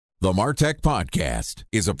The MarTech Podcast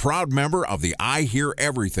is a proud member of the I Hear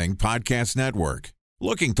Everything Podcast Network.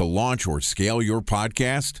 Looking to launch or scale your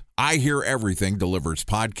podcast? I Hear Everything delivers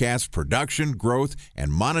podcast production, growth,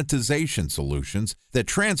 and monetization solutions that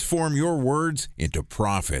transform your words into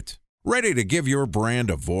profit. Ready to give your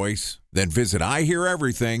brand a voice? Then visit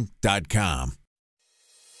iheareverything.com.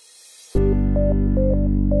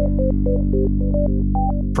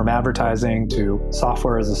 From advertising to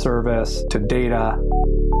software as a service to data.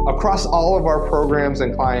 Across all of our programs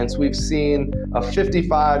and clients, we've seen a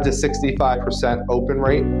 55 to 65% open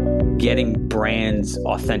rate. Getting brands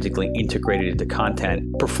authentically integrated into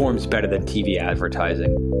content performs better than TV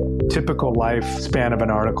advertising. Typical lifespan of an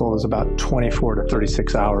article is about 24 to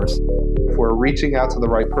 36 hours. If we're reaching out to the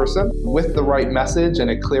right person with the right message and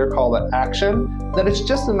a clear call to action, then it's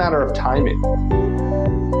just a matter of timing.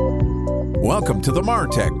 Welcome to the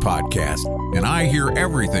MarTech Podcast, an I Hear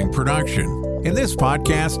Everything production. In this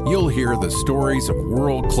podcast, you'll hear the stories of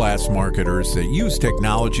world-class marketers that use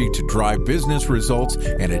technology to drive business results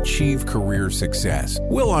and achieve career success.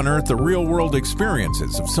 We'll unearth the real-world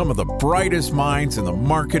experiences of some of the brightest minds in the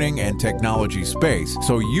marketing and technology space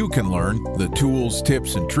so you can learn the tools,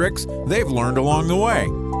 tips, and tricks they've learned along the way.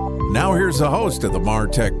 Now here's the host of the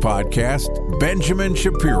MarTech Podcast, Benjamin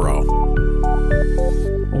Shapiro.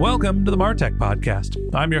 Welcome to the MarTech Podcast.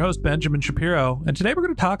 I'm your host, Benjamin Shapiro, and today we're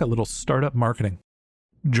going to talk a little startup marketing.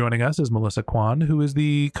 Joining us is Melissa Kwan, who is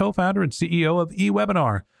the co-founder and CEO of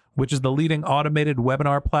eWebinar, which is the leading automated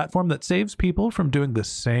webinar platform that saves people from doing the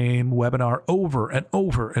same webinar over and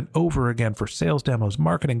over and over again for sales demos,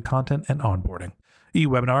 marketing, content, and onboarding.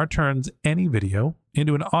 eWebinar turns any video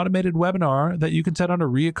into an automated webinar that you can set on a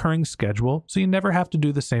reoccurring schedule so you never have to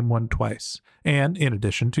do the same one twice. And in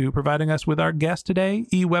addition to providing us with our guest today,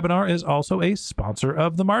 eWebinar is also a sponsor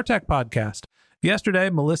of the MarTech Podcast. Yesterday,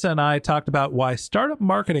 Melissa and I talked about why startup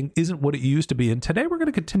marketing isn't what it used to be, and today we're going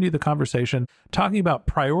to continue the conversation talking about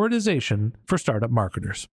prioritization for startup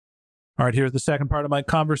marketers. All right, here's the second part of my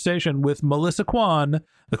conversation with Melissa Kwan,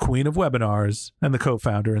 the queen of webinars and the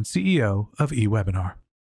co-founder and CEO of eWebinar.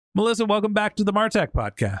 Melissa, welcome back to the MarTech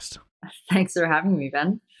Podcast. Thanks for having me,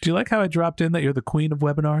 Ben. Do you like how I dropped in that you're the queen of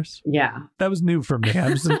webinars? Yeah. That was new for me. I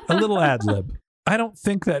was a little ad lib. I don't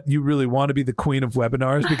think that you really want to be the queen of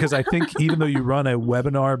webinars because I think even though you run a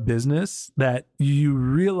webinar business, that you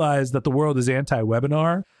realize that the world is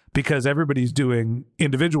anti-webinar because everybody's doing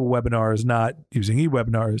individual webinars, not using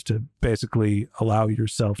eWebinars to basically allow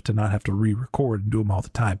yourself to not have to re-record and do them all the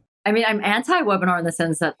time. I mean, I'm anti-webinar in the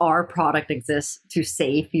sense that our product exists to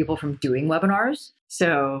save people from doing webinars.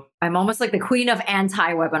 So I'm almost like the queen of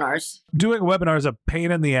anti-webinars. Doing a webinar is a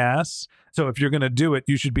pain in the ass. So if you're going to do it,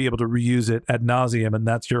 you should be able to reuse it ad nauseum, and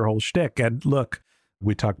that's your whole shtick. And look,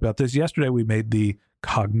 we talked about this yesterday. We made the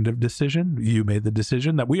cognitive decision. You made the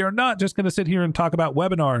decision that we are not just going to sit here and talk about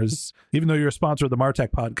webinars. Even though you're a sponsor of the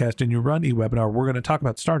MarTech Podcast and you run eWebinar, we're going to talk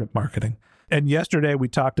about startup marketing. And yesterday we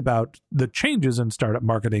talked about the changes in startup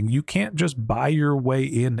marketing. You can't just buy your way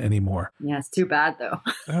in anymore. Yeah, it's too bad though.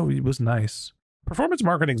 Oh, it was nice. Performance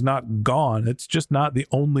marketing's not gone. It's just not the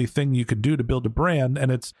only thing you could do to build a brand,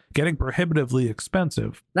 and it's getting prohibitively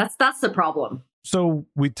expensive. That's the problem. So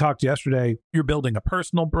we talked yesterday, you're building a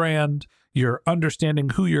personal brand, you're understanding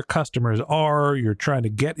who your customers are, you're trying to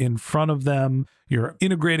get in front of them, you're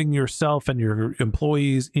integrating yourself and your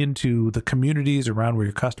employees into the communities around where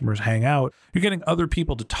your customers hang out, you're getting other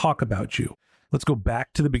people to talk about you. Let's go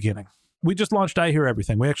back to the beginning. We just launched I Hear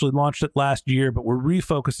Everything. We actually launched it last year, but we're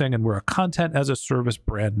refocusing and we're a content as a service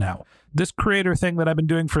brand now. This creator thing that I've been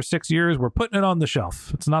doing for 6 years, we're putting it on the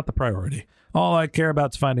shelf. It's not the priority. All I care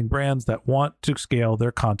about is finding brands that want to scale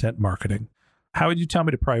their content marketing. How would you tell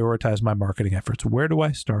me to prioritize my marketing efforts? Where do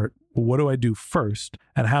I start? What do I do first?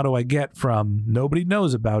 And how do I get from nobody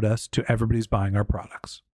knows about us to everybody's buying our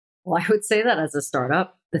products? Well, I would say that as a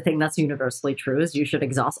startup, the thing that's universally true is you should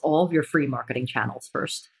exhaust all of your free marketing channels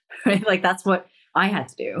first, right? Like that's what I had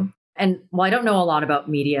to do. And while I don't know a lot about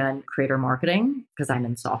media and creator marketing because I'm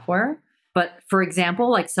in software, but for example,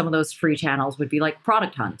 like some of those free channels would be like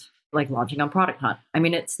Product Hunt, like launching on Product Hunt. I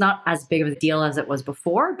mean, it's not as big of a deal as it was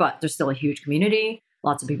before, but there's still a huge community.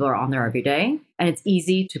 Lots of people are on there every day. And it's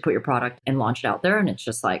easy to put your product and launch it out there. And it's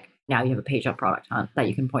just like, now you have a page on Product Hunt that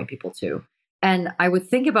you can point people to. And I would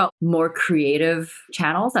think about more creative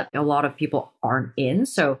channels that a lot of people aren't in.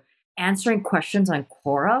 So answering questions on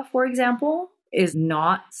Quora, for example, is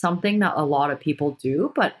not something that a lot of people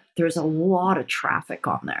do, but there's a lot of traffic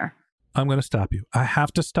on there. I'm going to stop you. I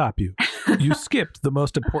have to stop you. You skipped the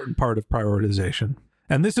most important part of prioritization.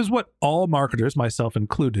 And this is what all marketers, myself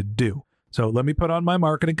included, do. So let me put on my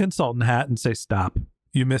marketing consultant hat and say, stop.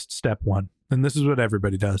 You missed step one. And this is what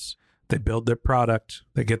everybody does. They build their product,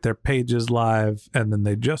 they get their pages live, and then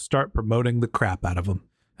they just start promoting the crap out of them.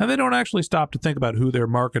 And they don't actually stop to think about who they're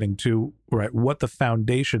marketing to, right? What the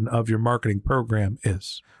foundation of your marketing program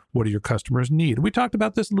is. What do your customers need? We talked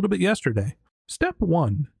about this a little bit yesterday. Step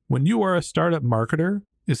one, when you are a startup marketer,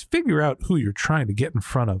 is figure out who you're trying to get in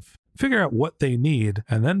front of. Figure out what they need,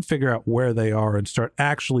 and then figure out where they are and start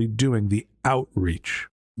actually doing the outreach.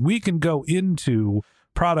 We can go into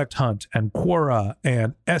Product Hunt and Quora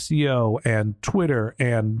and SEO and Twitter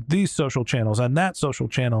and these social channels and that social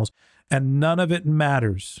channels, and none of it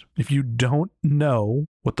matters if you don't know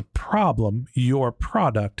what the problem your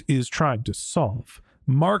product is trying to solve.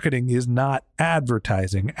 Marketing is not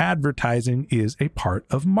advertising. Advertising is a part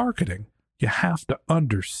of marketing. You have to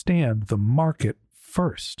understand the market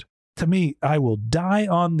first. To me, I will die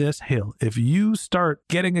on this hill if you start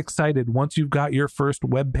getting excited once you've got your first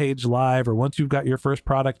web page live or once you've got your first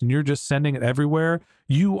product and you're just sending it everywhere.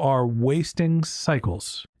 You are wasting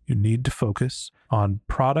cycles. You need to focus on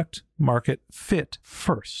product market fit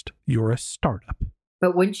first. You're a startup.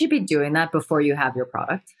 But wouldn't you be doing that before you have your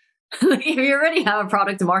product? If you already have a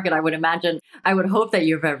product to market, I would hope that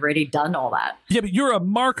you've already done all that. Yeah, but you're a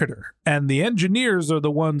marketer, and the engineers are the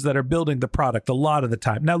ones that are building the product a lot of the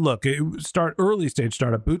time. Now, look, early stage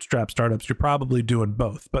startup, bootstrap startups, you're probably doing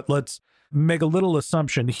both. But let's make a little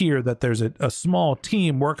assumption here that there's a small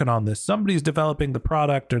team working on this. Somebody's developing the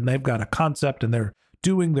product, and they've got a concept, and they're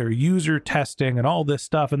doing their user testing and all this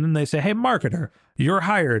stuff. And then they say, hey, marketer, you're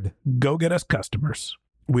hired. Go get us customers.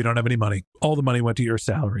 We don't have any money. All the money went to your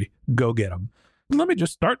salary. Go get them. Let me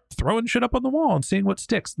just start throwing shit up on the wall and seeing what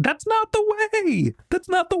sticks. That's not the way. That's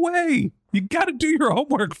not the way. You got to do your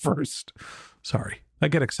homework first. Sorry, I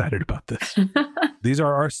get excited about this. These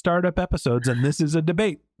are our startup episodes, and this is a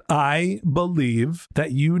debate. I believe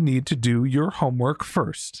that you need to do your homework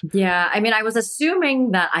first. Yeah, I mean, I was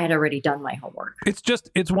assuming that I had already done my homework.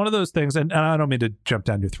 It's one of those things, and I don't mean to jump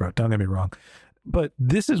down your throat. Don't get me wrong. But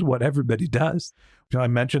this is what everybody does. I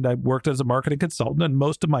mentioned I worked as a marketing consultant, and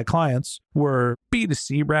most of my clients were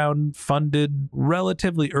B2C round funded,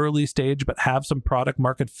 relatively early stage, but have some product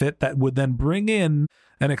market fit that would then bring in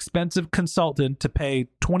an expensive consultant to pay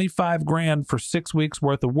 $25,000 for 6 weeks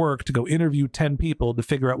worth of work to go interview 10 people to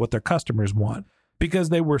figure out what their customers want. Because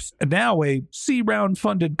they were now a C round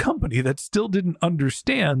funded company that still didn't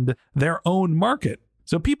understand their own market.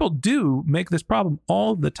 So people do make this problem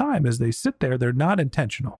all the time as they sit there. They're not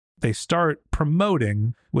intentional. They start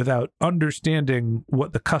promoting without understanding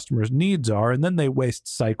what the customer's needs are, and then they waste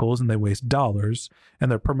cycles and they waste dollars,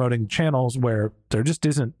 and they're promoting channels where there just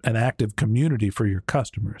isn't an active community for your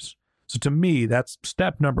customers. So to me, that's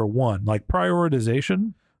step number one. Like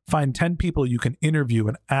prioritization, find 10 people you can interview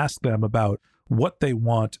and ask them about what they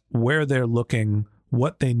want, where they're looking,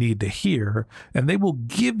 what they need to hear, and they will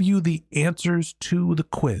give you the answers to the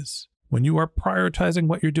quiz. When you are prioritizing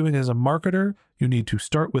what you're doing as a marketer, you need to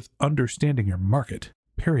start with understanding your market.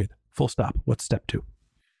 Period. Full stop. What's step two?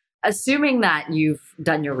 Assuming that you've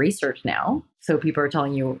done your research now, so people are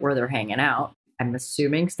telling you where they're hanging out, I'm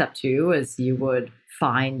assuming step two is you would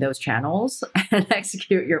find those channels and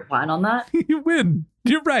execute your plan on that. You win.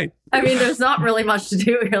 You're right. I mean, there's not really much to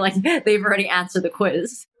do. You're like, they've already answered the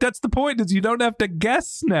quiz. That's the point, is you don't have to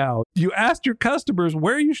guess now. You asked your customers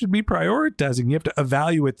where you should be prioritizing. You have to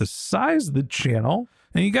evaluate the size of the channel,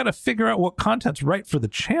 and you got to figure out what content's right for the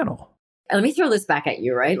channel. Let me throw this back at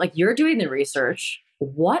you, right? Like, you're doing the research.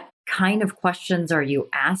 What kind of questions are you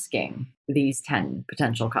asking these 10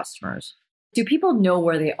 potential customers? Do people know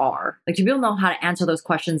where they are? Like, do people know how to answer those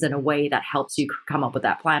questions in a way that helps you come up with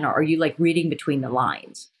that plan? Or are you like reading between the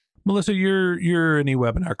lines? Melissa, you're an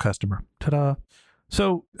eWebinar customer. Ta-da.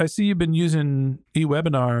 So I see you've been using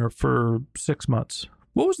eWebinar for 6 months.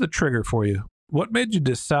 What was the trigger for you? What made you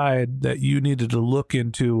decide that you needed to look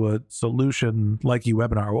into a solution like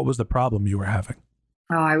eWebinar? What was the problem you were having?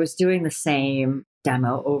 Oh, I was doing the same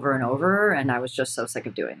demo over and over, and I was just so sick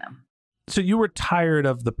of doing them. So you were tired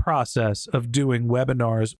of the process of doing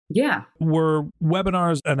webinars. Yeah. Were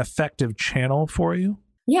webinars an effective channel for you?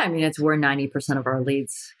 Yeah, I mean, it's where 90% of our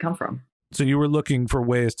leads come from. So you were looking for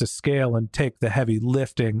ways to scale and take the heavy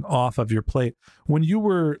lifting off of your plate. When you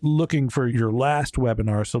were looking for your last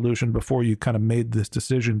webinar solution before you kind of made this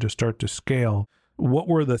decision to start to scale, what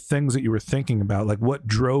were the things that you were thinking about? Like, what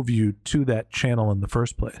drove you to that channel in the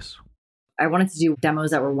first place? I wanted to do demos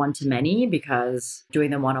that were one-to-many because doing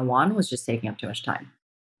them one-on-one was just taking up too much time.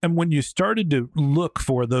 And when you started to look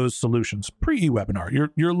for those solutions, pre-eWebinar,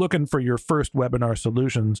 you're looking for your first webinar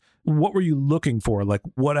solutions. What were you looking for? Like,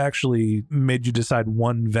 what actually made you decide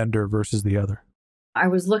one vendor versus the other? I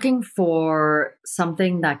was looking for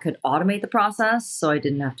something that could automate the process so I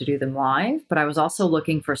didn't have to do them live, but I was also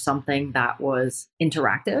looking for something that was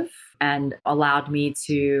interactive and allowed me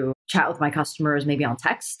to chat with my customers maybe on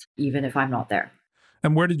text, even if I'm not there.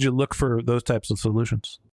 And where did you look for those types of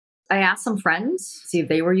solutions? I asked some friends, see if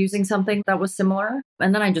they were using something that was similar,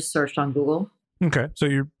 and then I just searched on Google. Okay, so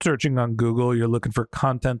you're searching on Google, you're looking for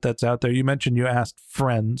content that's out there. You mentioned you asked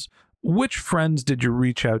friends. Which friends did you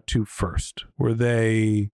reach out to first? Were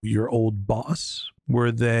they your old boss?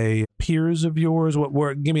 Were they peers of yours?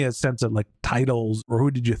 Give me a sense of like titles, or who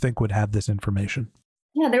did you think would have this information?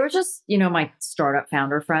 Yeah, they were just, my startup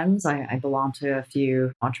founder friends. I belong to a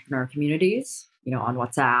few entrepreneur communities, on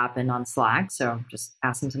WhatsApp and on Slack. So just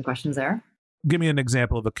ask them some questions there. Give me an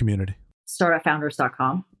example of a community.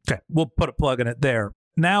 Startupfounders.com. Okay, we'll put a plug in it there.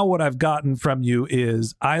 Now what I've gotten from you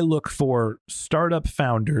is I look for startup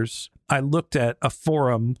founders. I looked at a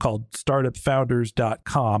forum called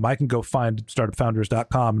startupfounders.com. I can go find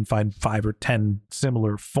startupfounders.com and find 5 or 10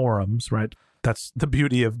 similar forums, right? That's the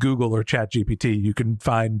beauty of Google or ChatGPT. You can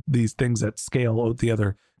find these things at scale what the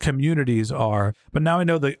other communities are. But now I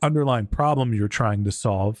know the underlying problem you're trying to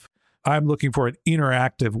solve. I'm looking for an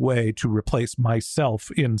interactive way to replace myself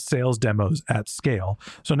in sales demos at scale.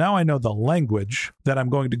 So now I know the language that I'm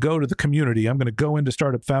going to go to the community. I'm going to go into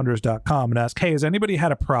startupfounders.com and ask, hey, has anybody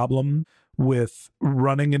had a problem with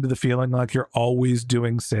running into the feeling like you're always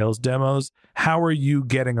doing sales demos? How are you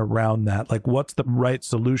getting around that? Like, what's the right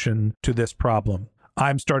solution to this problem?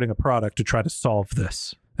 I'm starting a product to try to solve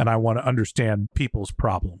this, and I want to understand people's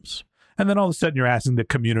problems. And then all of a sudden you're asking the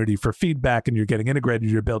community for feedback and you're getting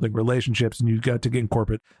integrated, you're building relationships, and you've got to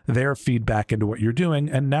incorporate their feedback into what you're doing.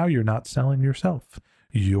 And now you're not selling yourself.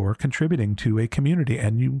 You're contributing to a community,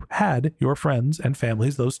 and you had your friends and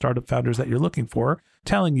families, those startup founders that you're looking for,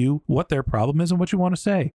 telling you what their problem is and what you want to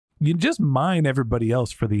say. You just mine everybody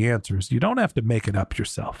else for the answers. You don't have to make it up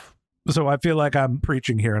yourself. So I feel like I'm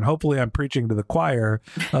preaching here, and hopefully I'm preaching to the choir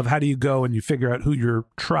of how do you go and you figure out who your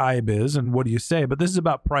tribe is and what do you say. But this is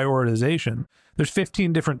about prioritization. There's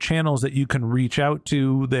 15 different channels that you can reach out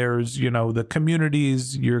to. There's, the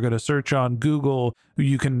communities. You're going to search on Google.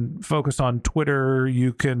 You can focus on Twitter.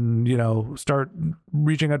 You can, start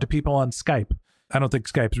reaching out to people on Skype. I don't think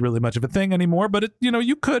Skype's really much of a thing anymore, but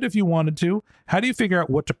you could if you wanted to. How do you figure out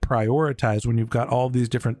what to prioritize when you've got all these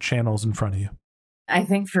different channels in front of you? I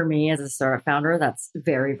think for me as a startup founder, that's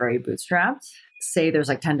very, very bootstrapped. Say there's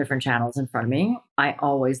like 10 different channels in front of me. I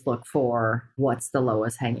always look for what's the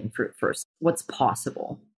lowest hanging fruit first. What's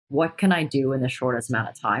possible? What can I do in the shortest amount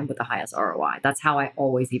of time with the highest ROI? That's how I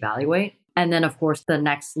always evaluate. And then, of course, the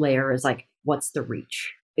next layer is like, what's the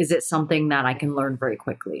reach? Is it something that I can learn very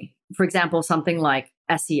quickly? For example, something like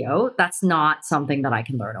SEO, that's not something that I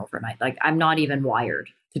can learn overnight. Like, I'm not even wired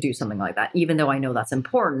to do something like that. Even though I know that's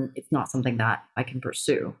important, it's not something that I can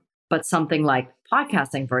pursue. But something like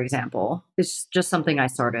podcasting, for example, is just something I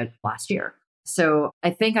started last year. So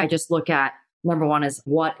I think I just look at, number one is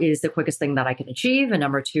what is the quickest thing that I can achieve? And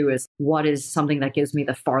number two is what is something that gives me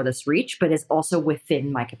the farthest reach, but is also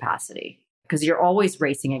within my capacity? Because you're always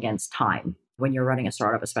racing against time when you're running a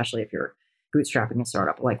startup, especially if you're bootstrapping a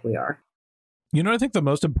startup like we are. I think the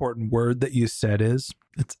most important word that you said is,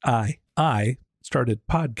 it's I. I started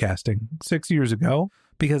podcasting 6 years ago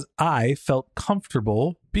because I felt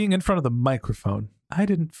comfortable being in front of the microphone. I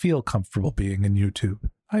didn't feel comfortable being in YouTube.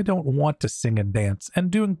 I don't want to sing and dance, and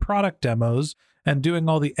doing product demos and doing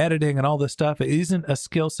all the editing and all this stuff. It isn't a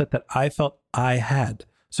skill set that I felt I had.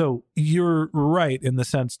 So you're right in the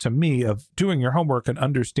sense to me of doing your homework and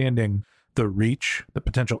understanding the reach, the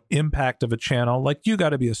potential impact of a channel. Like, you got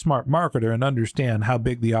to be a smart marketer and understand how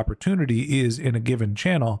big the opportunity is in a given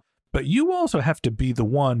channel. But you also have to be the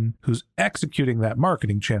one who's executing that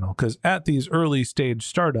marketing channel. Because at these early stage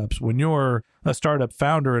startups, when you're a startup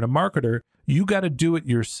founder and a marketer, you got to do it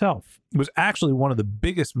yourself. It was actually one of the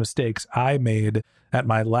biggest mistakes I made at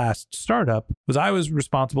my last startup was I was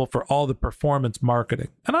responsible for all the performance marketing.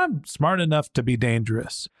 And I'm smart enough to be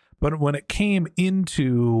dangerous. But when it came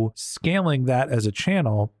into scaling that as a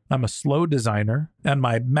channel, I'm a slow designer and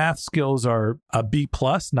my math skills are a B+,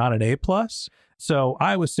 not an A+. So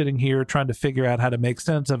I was sitting here trying to figure out how to make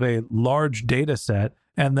sense of a large data set.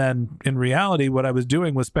 And then in reality, what I was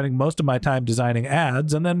doing was spending most of my time designing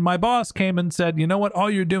ads. And then my boss came and said, you know what?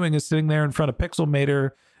 All you're doing is sitting there in front of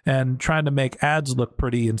Pixelmator and trying to make ads look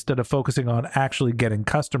pretty instead of focusing on actually getting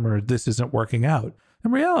customers. This isn't working out.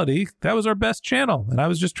 In reality, that was our best channel. And I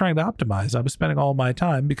was just trying to optimize. I was spending all my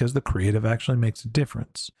time because the creative actually makes a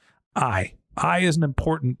difference. I is an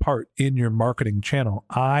important part in your marketing channel.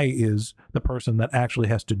 I is the person that actually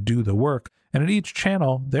has to do the work. And in each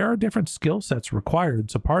channel, there are different skill sets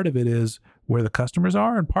required. So part of it is where the customers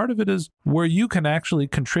are, and part of it is where you can actually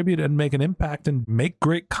contribute and make an impact and make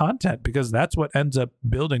great content, because that's what ends up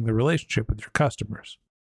building the relationship with your customers.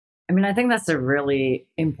 I mean, I think that's a really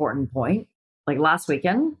important point. Like last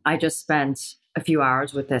weekend, I just spent a few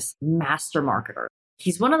hours with this master marketer.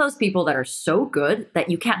 He's one of those people that are so good that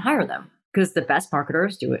you can't hire them, because the best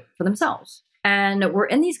marketers do it for themselves. And we're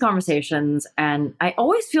in these conversations, and I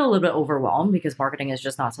always feel a little bit overwhelmed because marketing is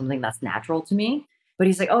just not something that's natural to me. But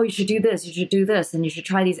he's like, oh, you should do this, you should do this, and you should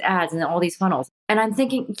try these ads and all these funnels. And I'm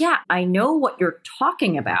thinking, yeah, I know what you're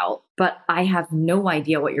talking about, but I have no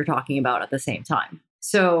idea what you're talking about at the same time.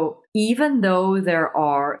 So even though there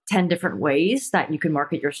are 10 different ways that you can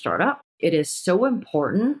market your startup, it is so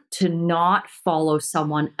important to not follow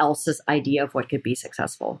someone else's idea of what could be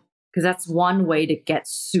successful. Because that's one way to get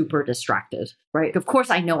super distracted, right? Of course,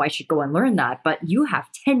 I know I should go and learn that, but you have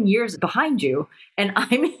 10 years behind you, and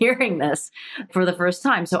I'm hearing this for the first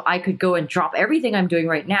time. So I could go and drop everything I'm doing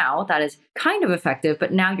right now that is kind of effective,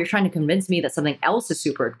 but now you're trying to convince me that something else is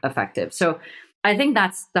super effective. So I think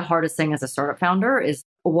that's the hardest thing as a startup founder is,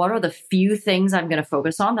 what are the few things I'm going to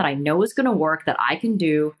focus on that I know is going to work, that I can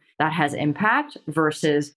do, that has impact,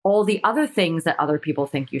 versus all the other things that other people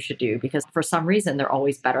think you should do, because for some reason, they're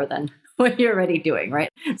always better than what you're already doing, right?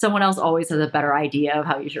 Someone else always has a better idea of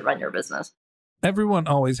how you should run your business. Everyone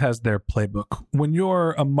always has their playbook. When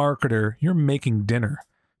you're a marketer, you're making dinner.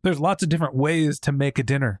 There's lots of different ways to make a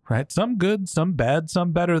dinner, right? Some good, some bad,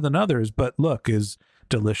 some better than others. But look, is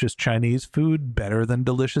delicious Chinese food better than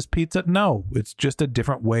delicious pizza? No, it's just a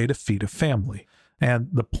different way to feed a family. And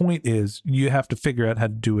the point is, you have to figure out how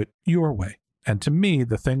to do it your way. And to me,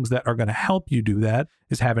 the things that are going to help you do that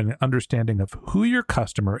is having an understanding of who your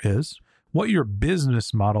customer is, what your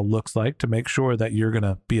business model looks like to make sure that you're going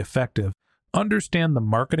to be effective, understand the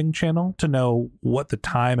marketing channel to know what the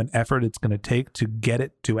time and effort it's going to take to get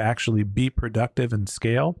it to actually be productive and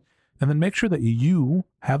scale, and then make sure that you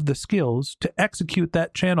have the skills to execute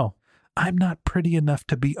that channel. I'm not pretty enough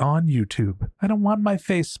to be on YouTube. I don't want my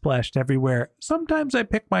face splashed everywhere. Sometimes I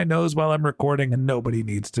pick my nose while I'm recording, and nobody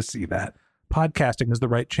needs to see that. Podcasting is the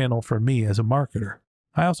right channel for me as a marketer.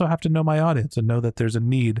 I also have to know my audience and know that there's a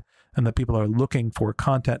need and that people are looking for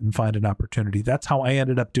content and find an opportunity. That's how I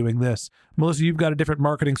ended up doing this. Melissa, you've got a different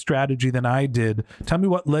marketing strategy than I did. Tell me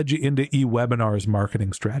what led you into eWebinar's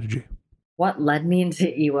marketing strategy. What led me into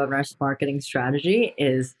eWebinar's marketing strategy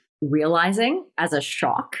is realizing as a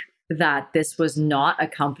shock that this was not a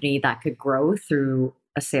company that could grow through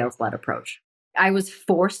a sales-led approach. I was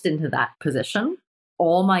forced into that position.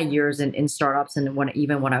 All my years in startups, and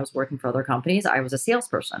even when I was working for other companies, I was a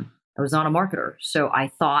salesperson. I was not a marketer. So I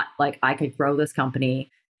thought like I could grow this company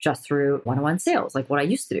just through one-on-one sales, like what I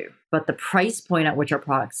used to do. But the price point at which our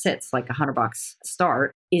product sits, like $100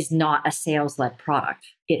 start, is not a sales-led product.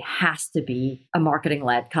 It has to be a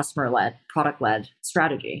marketing-led, customer-led, product-led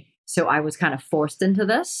strategy. So I was kind of forced into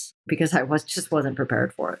this because I just wasn't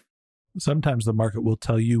prepared for it. Sometimes the market will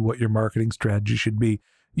tell you what your marketing strategy should be.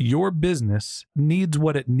 Your business needs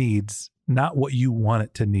what it needs, not what you want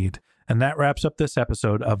it to need. And that wraps up this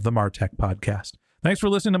episode of the MarTech Podcast. Thanks for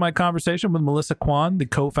listening to my conversation with Melissa Kwan, the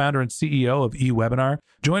co-founder and CEO of eWebinar.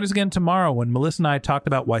 Join us again tomorrow when Melissa and I talked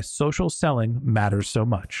about why social selling matters so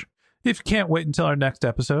much. If you can't wait until our next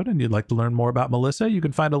episode and you'd like to learn more about Melissa, you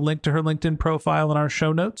can find a link to her LinkedIn profile in our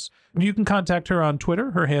show notes. You can contact her on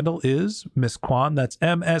Twitter. Her handle is Miss Kwan. That's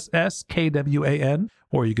MSSKWAN.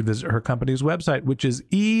 Or you can visit her company's website, which is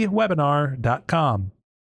ewebinar.com.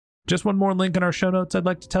 Just one more link in our show notes I'd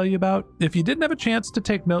like to tell you about. If you didn't have a chance to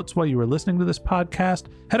take notes while you were listening to this podcast,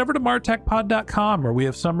 head over to martechpod.com, where we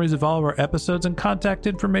have summaries of all of our episodes and contact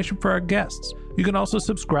information for our guests. You can also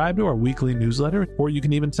subscribe to our weekly newsletter, or you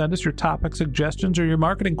can even send us your topic suggestions or your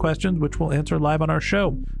marketing questions, which we'll answer live on our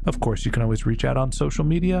show. Of course, you can always reach out on social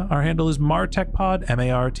media. Our handle is MarTechPod,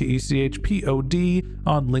 MarTechPod,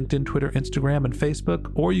 on LinkedIn, Twitter, Instagram, and Facebook,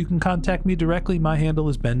 or you can contact me directly. My handle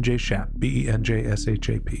is Ben J. Shap,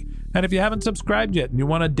 BenJShap. And if you haven't subscribed yet and you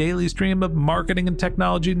want a daily stream of marketing and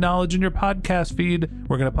technology knowledge in your podcast feed,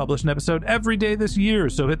 we're going to publish an episode every day this year.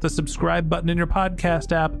 So hit the subscribe button in your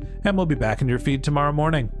podcast app, and we'll be back in your feed tomorrow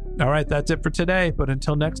morning. All right, that's it for today. But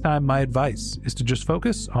until next time, my advice is to just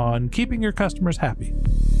focus on keeping your customers happy.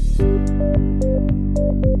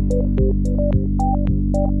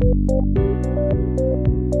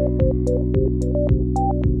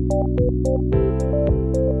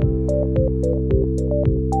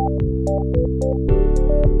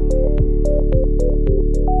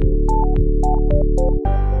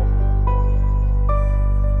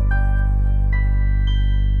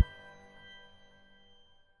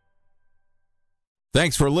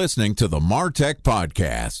 Thanks for listening to the MarTech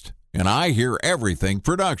Podcast, an I Hear Everything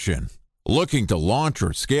production. Looking to launch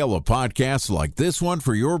or scale a podcast like this one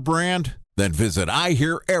for your brand? Then visit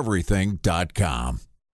iheareverything.com.